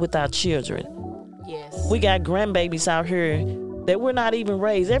our children. Yes. We got grandbabies out here that we're not even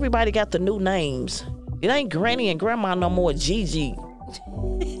raised. Everybody got the new names. It ain't Granny and Grandma no more. Gigi,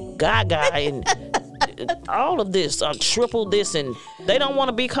 Gaga, and all of this, triple this, and they don't want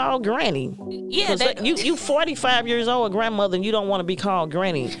to be called Granny. Yeah, you 45 years old, a grandmother, and you don't want to be called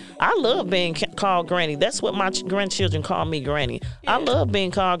Granny. I love being called Granny. That's what my grandchildren call me, Granny. I love being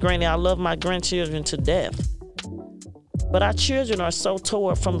called Granny. I love my grandchildren to death. But our children are so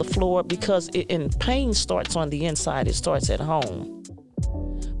tore from the floor because pain starts on the inside. It starts at home.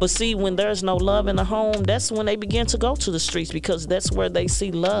 But see, when there's no love in the home, that's when they begin to go to the streets, because that's where they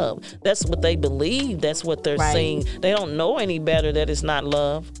see love. That's what they believe. That's what they're seeing. They don't know any better that it's not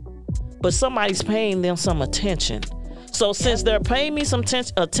love. But somebody's paying them some attention. So since they're paying me some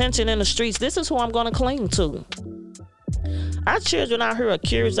attention in the streets, this is who I'm going to cling to. Our children out here are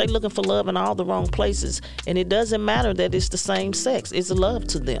curious. They looking for love in all the wrong places. And it doesn't matter that it's the same sex. It's love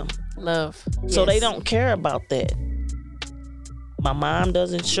to them. Love. So they don't care about that. My mom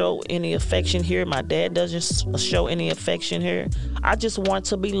doesn't show any affection here. My dad doesn't show any affection here. I just want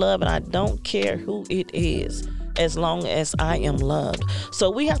to be loved, and I don't care who it is, as long as I am loved.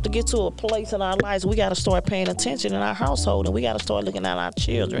 So we have to get to a place in our lives. We got to start paying attention in our household, and we got to start looking at our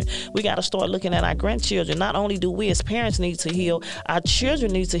children. We got to start looking at our grandchildren. Not only do we as parents need to heal, our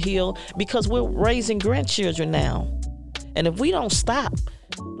children need to heal, because we're raising grandchildren now. And if we don't stop,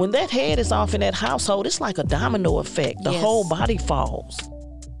 when that head is off in that household, it's like a domino effect. The whole body falls.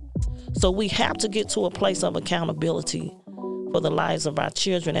 So we have to get to a place of accountability for the lives of our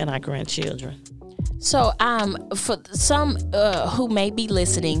children and our grandchildren. So for some who may be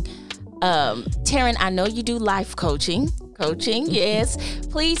listening, Taryn, I know you do life coaching, yes.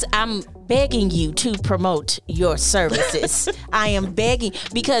 Please, I'm begging you to promote your services. I am begging,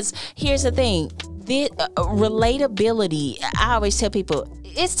 because here's the thing. Relatability, I always tell people,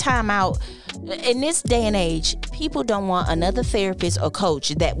 it's time out. In this day and age, people don't want another therapist or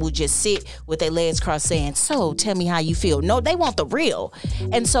coach that will just sit with their legs crossed saying, so tell me how you feel. No, they want the real.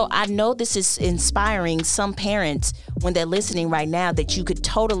 And so I know this is inspiring some parents when they're listening right now, that you could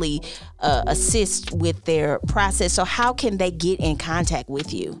totally assist with their process. So how can they get in contact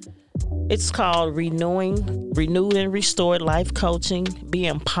with you? It's called Renewed and Restored Life Coaching. Be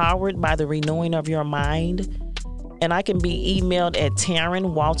empowered by the renewing of your mind. And I can be emailed at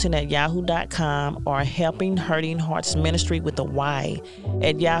TarynWalton@yahoo.com or Helping Hurting Hearts Ministry with a Y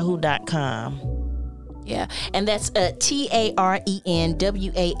 @yahoo.com. Yeah, and that's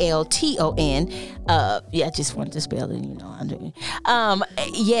TARENWALTON. I just wanted to spell it,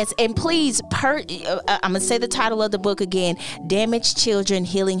 yes, and please, I'm gonna say the title of the book again: Damaged Children,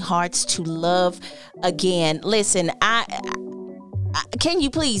 Healing Hearts to Love Again. Listen, can you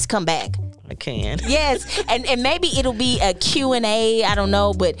please come back? I can. Yes, and maybe it'll be a Q&A. I don't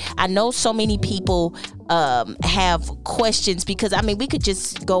know, but I know so many people have questions, because we could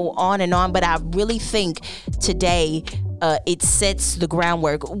just go on and on, but I really think today it sets the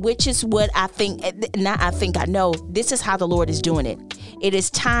groundwork, which is what I think. I know this is how the Lord is doing it. It is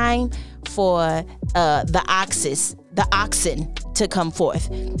time for the oxen to come forth,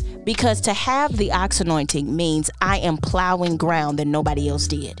 because to have the ox anointing means I am plowing ground that nobody else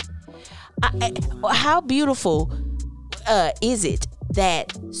did. How beautiful is it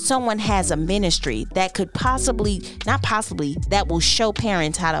that someone has a ministry that could that will show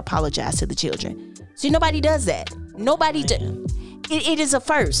parents how to apologize to the children? See, nobody does that. Nobody does. It is a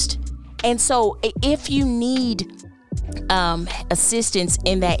first. And so if you need assistance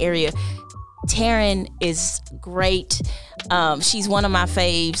in that area, Taryn is great. She's one of my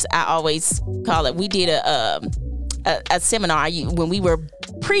faves. I always call it. We did a seminar when we were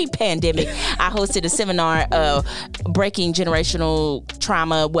pre-pandemic. I hosted a seminar, breaking generational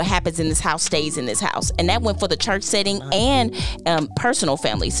trauma. What happens in this house stays in this house, and that went for the church setting and personal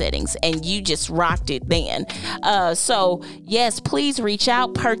family settings. And you just rocked it then. So yes, please reach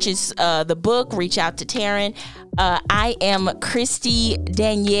out, purchase the book, reach out to Taryn. I am Christy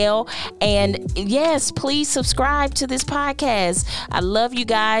Danielle, and yes, please subscribe to this podcast. I love you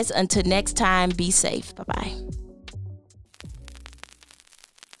guys. Until next time, be safe. Bye-bye.